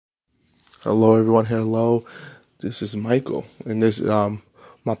Hello, everyone. Hello. This is Michael, and this my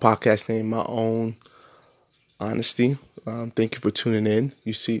podcast name, My Own Honesty. Thank you for tuning in.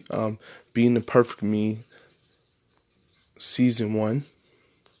 You see, Being the Perfect Me, Season 1.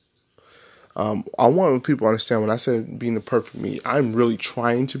 I want people to understand when I say being the perfect me, I'm really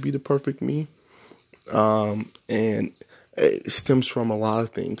trying to be the perfect me. And it stems from a lot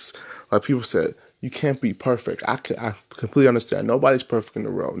of things. Like people said, you can't be perfect. I completely understand. Nobody's perfect in the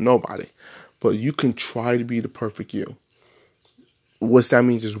world. Nobody. But you can try to be the perfect you. What that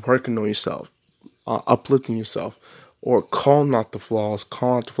means is working on yourself, uplifting yourself, or calling out the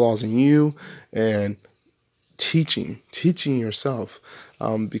flaws in you, and teaching yourself.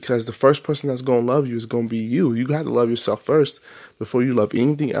 Because the first person that's going to love you is going to be you. You got to love yourself first before you love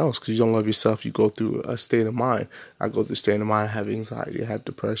anything else. Because you don't love yourself, you go through a state of mind. I go through a state of mind. I have anxiety. I have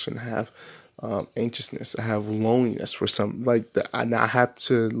depression. I have anxiousness. I have loneliness for some like that. I have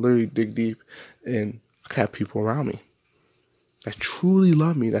to literally dig deep, and I have people around me that truly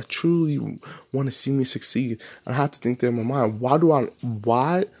love me, that truly want to see me succeed. I have to think that in my mind, why,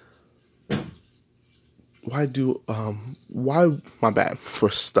 my bad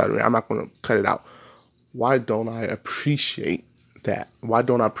for stuttering. I'm not going to cut it out. Why don't I appreciate that? Why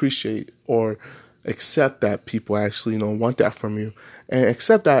don't I appreciate or accept that people actually, want that from you? And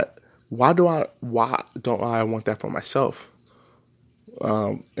accept that, why don't I want that for myself?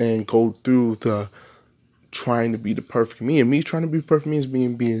 And go through the trying to be the perfect me. And me trying to be perfect me is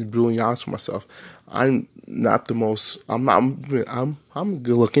being brutally honest with myself. I'm not the most. I'm good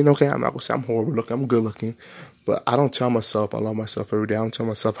looking. Okay, I'm not gonna say I'm horrible looking. I'm good looking, but I don't tell myself I love myself every day. I don't tell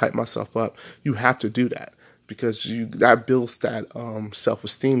myself hype myself up. You have to do that because that builds that self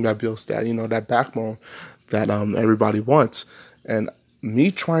esteem. That builds that that backbone that everybody wants. And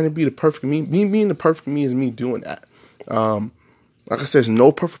me trying to be the perfect me being the perfect me is me doing that. Like I said, there's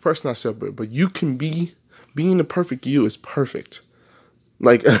no perfect person. I said, but you can be. Being the perfect you is perfect.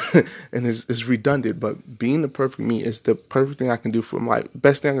 Like, and it's redundant, but being the perfect me is the perfect thing I can do for my life.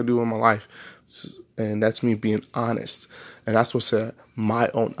 Best thing I can do in my life. And that's me being honest. And that's what said my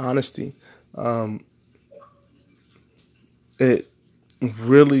own honesty. It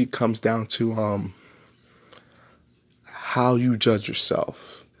really comes down to how you judge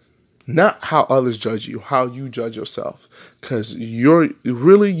yourself. Not how others judge you, how you judge yourself. Because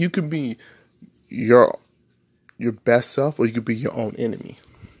you can be your best self, or you could be your own enemy.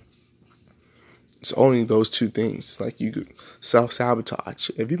 It's only those two things. Like, you could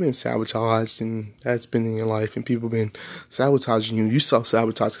self-sabotage. If you've been sabotaged and that's been in your life and people been sabotaging you, you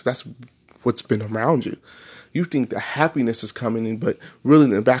self-sabotage because that's what's been around you. You think that happiness is coming in, but really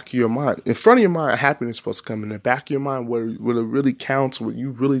in the back of your mind, in front of your mind, happiness is supposed to come in the back of your mind where it really counts, where you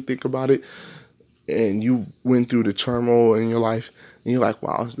really think about it, and you went through the turmoil in your life, and you're like,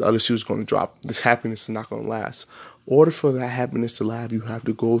 wow, the other shoe's going to drop. This happiness is not going to last. In order for that happiness to last, you have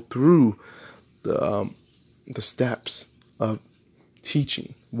to go through the steps of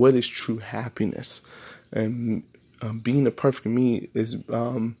teaching what is true happiness. And being the perfect me is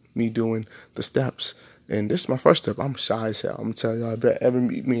me doing the steps. And this is my first step. I'm shy as hell. I'm going to tell y'all, if you ever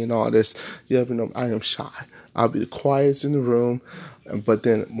meet me and all this, you ever know I am shy. I'll be the quietest in the room. But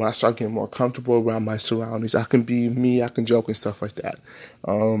then when I start getting more comfortable around my surroundings, I can be me, I can joke and stuff like that.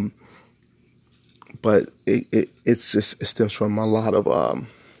 But it stems from a lot of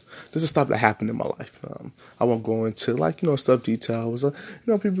this is stuff that happened in my life. I won't go into stuff details.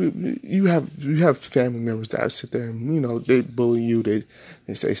 People, you have family members that sit there and they bully you, they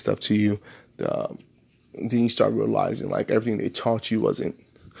say stuff to you. Then you start realizing like everything they taught you was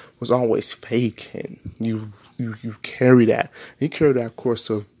always fake, and you carry that. You carry that course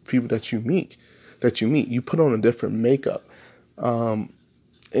of people that you meet. You put on a different makeup, and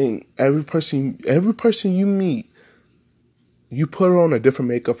every person you meet, you put on a different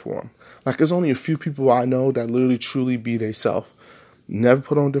makeup for them. Like, there's only a few people I know that literally truly be they self. Never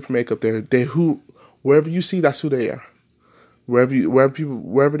put on different makeup. Wherever you see, that's who they are.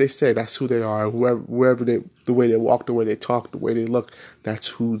 Wherever they say, that's who they are. Wherever the way they walk, the way they talk, the way they look, that's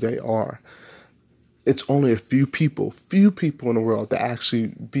who they are. It's only a few people in the world that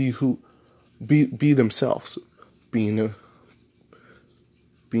actually be themselves, being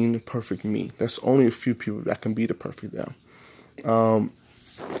the perfect me. That's only a few people that can be the perfect them.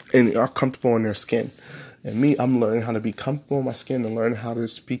 And are comfortable in their skin. And me, I'm learning how to be comfortable in my skin and learn how to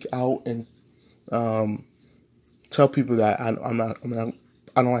speak out and tell people that I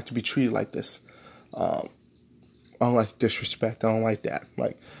don't like to be treated like this. I don't like disrespect. I don't like that.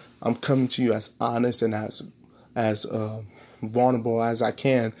 Like, I'm coming to you as honest and as vulnerable as I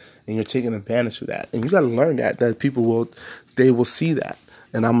can, and you're taking advantage of that. And you got to learn that people will see that.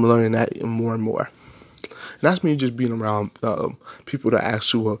 And I'm learning that more and more. And that's me just being around people that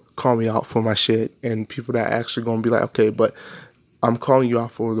actually will call me out for my shit, and people that actually gonna be like, okay, but I'm calling you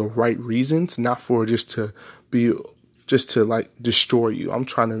out for the right reasons, not for just to like destroy you. I'm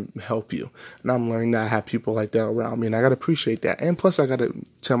trying to help you. And I'm learning that I have people like that around me, and I gotta appreciate that. And plus I gotta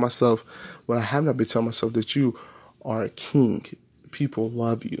tell myself, when I have not been telling myself, that you are a king. People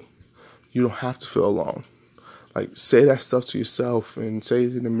love you. You don't have to feel alone. Like, say that stuff to yourself, and say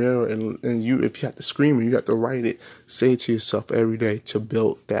it in the mirror, and you, if you have to scream it, you have to write it, say it to yourself every day to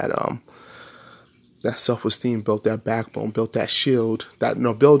build that self-esteem, build that backbone, build that shield,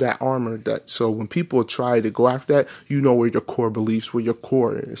 build that armor, that so when people try to go after that, you know where your core beliefs, where your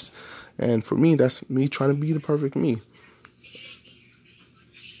core is. And for me, that's me trying to be the perfect me.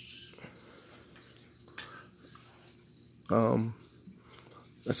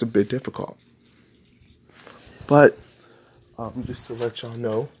 That's a bit difficult. But just to let y'all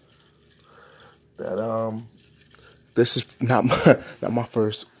know that this is not my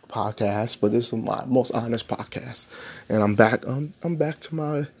first podcast, but this is my most honest podcast, and I'm back. I'm back to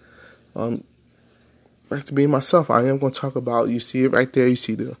my back to being myself. I am going to talk about. You see it right there. You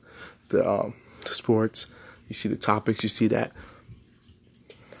see the sports. You see the topics. You see that.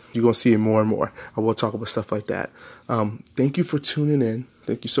 You're going to see it more and more. I will talk about stuff like that. Thank you for tuning in.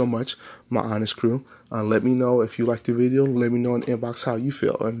 Thank you so much, my honest crew. Let me know if you like the video. Let me know in the inbox how you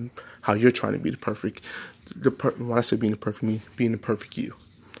feel and how you're trying to be the perfect. When I say being the perfect me, being the perfect you.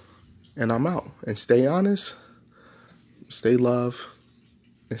 And I'm out. And stay honest, stay love,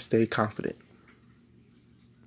 and stay confident.